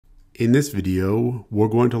In this video, we're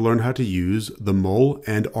going to learn how to use the mul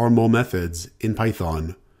and rmul methods in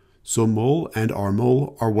Python. So mul and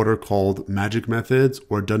rmul are what are called magic methods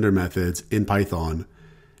or dunder methods in Python.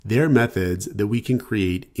 They're methods that we can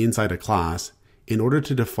create inside a class in order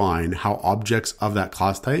to define how objects of that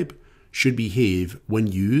class type should behave when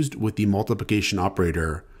used with the multiplication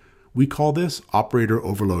operator. We call this operator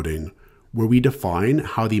overloading, where we define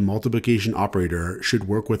how the multiplication operator should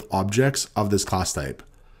work with objects of this class type.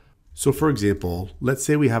 So for example, let's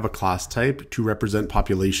say we have a class type to represent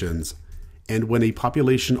populations, and when a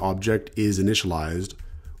population object is initialized,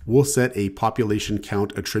 we'll set a population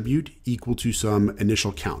count attribute equal to some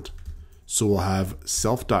initial count. So we'll have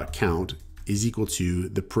self.count is equal to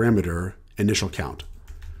the parameter initial count.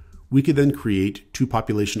 We could then create two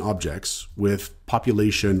population objects with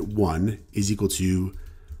population 1 is equal to,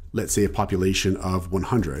 let's say, a population of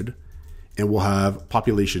 100, and we'll have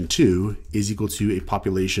population 2 is equal to a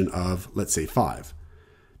population of, let's say, 5.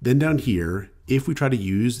 Then down here, if we try to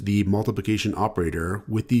use the multiplication operator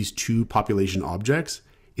with these two population objects,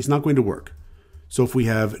 it's not going to work. So if we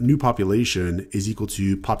have new population is equal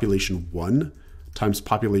to population 1 times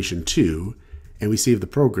population 2, and we save the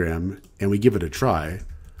program and we give it a try,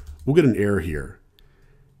 we'll get an error here.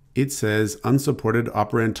 It says unsupported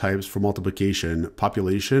operand types for multiplication,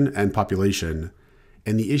 population, and population.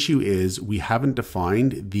 And the issue is we haven't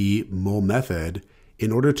defined the mul method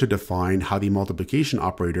in order to define how the multiplication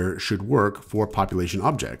operator should work for population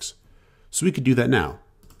objects. So we could do that now.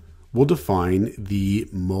 We'll define the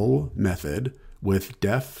mul method with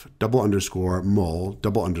def $mul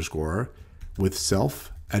with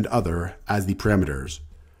self and other as the parameters.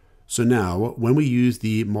 So now when we use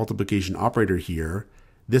the multiplication operator here,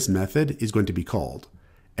 this method is going to be called,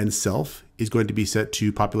 and self is going to be set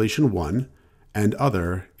to population 1, and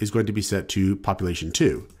other is going to be set to population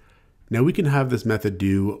 2. Now we can have this method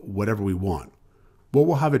do whatever we want. What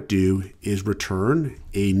we'll have it do is return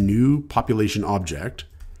a new population object,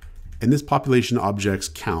 and this population object's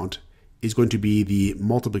count is going to be the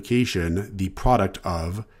multiplication, the product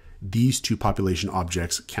of these two population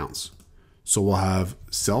objects' counts. So we'll have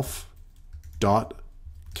self.count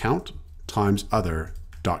times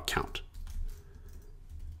other.count.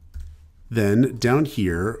 Then down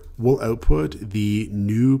here, we'll output the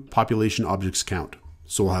new population object's count.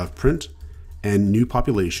 So we'll have print and new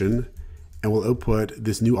population, and we'll output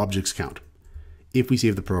this new object's count. If we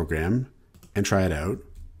save the program and try it out,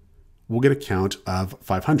 we'll get a count of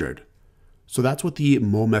 500. So that's what the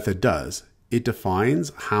mul method does. It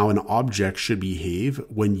defines how an object should behave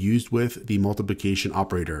when used with the multiplication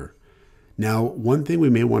operator. Now, one thing we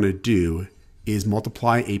may want to do is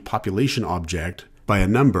multiply a population object by a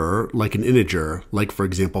number like an integer, like for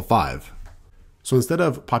example 5. So instead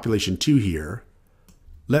of population 2 here,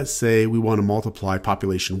 let's say we want to multiply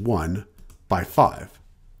population 1 by 5.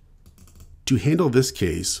 To handle this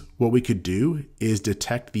case, what we could do is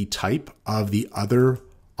detect the type of the other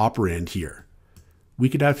operand here. We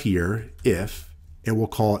could have here if, and we'll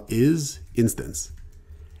call is instance.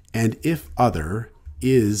 And if other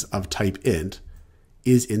is of type int,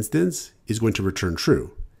 is instance is going to return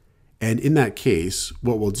true. And in that case,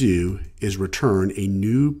 what we'll do is return a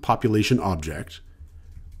new population object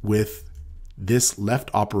with this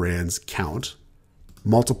left operand's count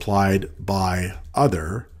multiplied by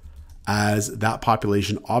other as that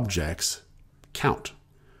population object's count,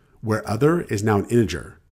 where other is now an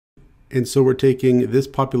integer. And so we're taking this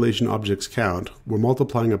population object's count, we're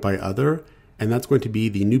multiplying it by other, and that's going to be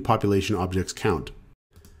the new population object's count.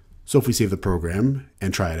 So if we save the program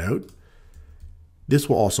and try it out, this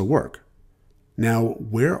will also work. Now,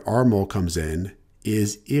 where rmul comes in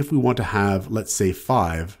is if we want to have, let's say,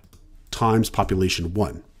 5 times population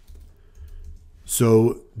 1.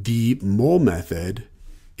 So the mul method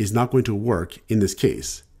is not going to work in this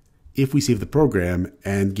case. If we save the program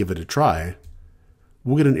and give it a try,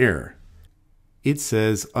 we'll get an error. It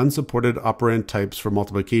says unsupported operand types for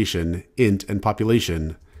multiplication, int, and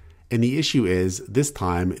population. And the issue is, this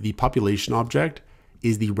time, the population object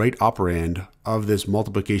is the right operand of this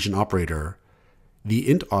multiplication operator. The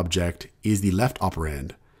int object is the left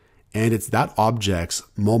operand, and it's that object's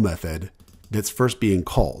mul method that's first being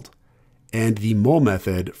called. And the mul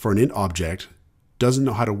method for an int object doesn't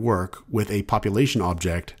know how to work with a population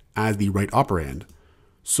object as the right operand.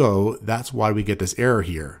 So that's why we get this error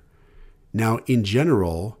here. Now, in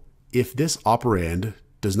general, if this operand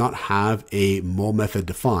does not have a mul method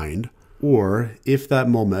defined, or if that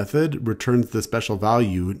mul method returns the special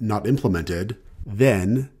value not implemented,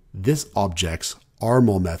 then this object's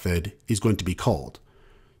rmul method is going to be called.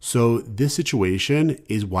 So this situation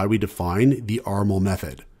is why we define the rmul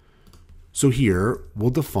method. So here we'll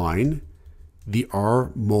define the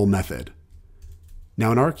rmul method.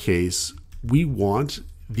 Now in our case, we want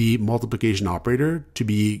the multiplication operator to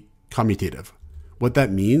be commutative. What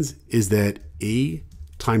that means is that A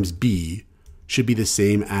times B should be the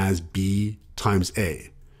same as B times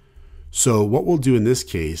A. So what we'll do in this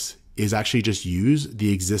case is actually just use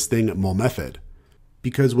the existing mul method.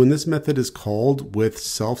 Because when this method is called with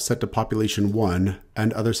self set to population 1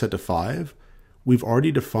 and other set to 5, we've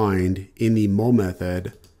already defined in the mul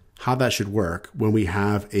method how that should work when we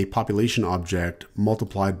have a population object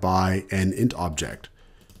multiplied by an int object.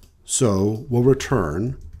 So we'll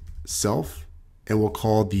return self and we'll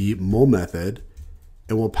call the mul method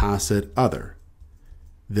and we'll pass it other.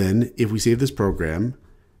 Then if we save this program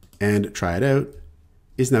and try it out,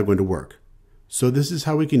 it's now going to work. So this is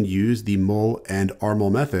how we can use the mul and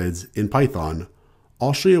rmul methods in Python.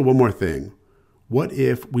 I'll show you one more thing. What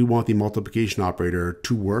if we want the multiplication operator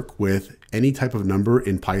to work with any type of number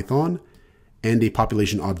in Python and a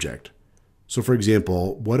population object? So for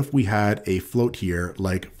example, what if we had a float here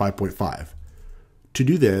like 5.5? To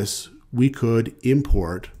do this, we could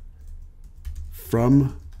import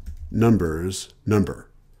from numbers number.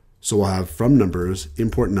 So we'll have from numbers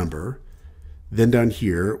import number. Then down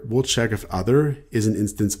here, we'll check if other is an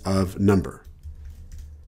instance of number.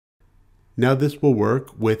 Now this will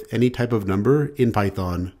work with any type of number in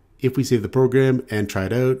Python. If we save the program and try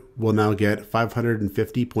it out, we'll now get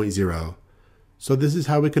 550.0. So this is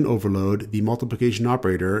how we can overload the multiplication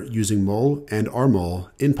operator using mul and rmul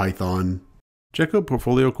in Python. Check out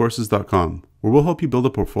portfoliocourses.com, where we'll help you build a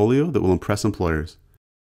portfolio that will impress employers.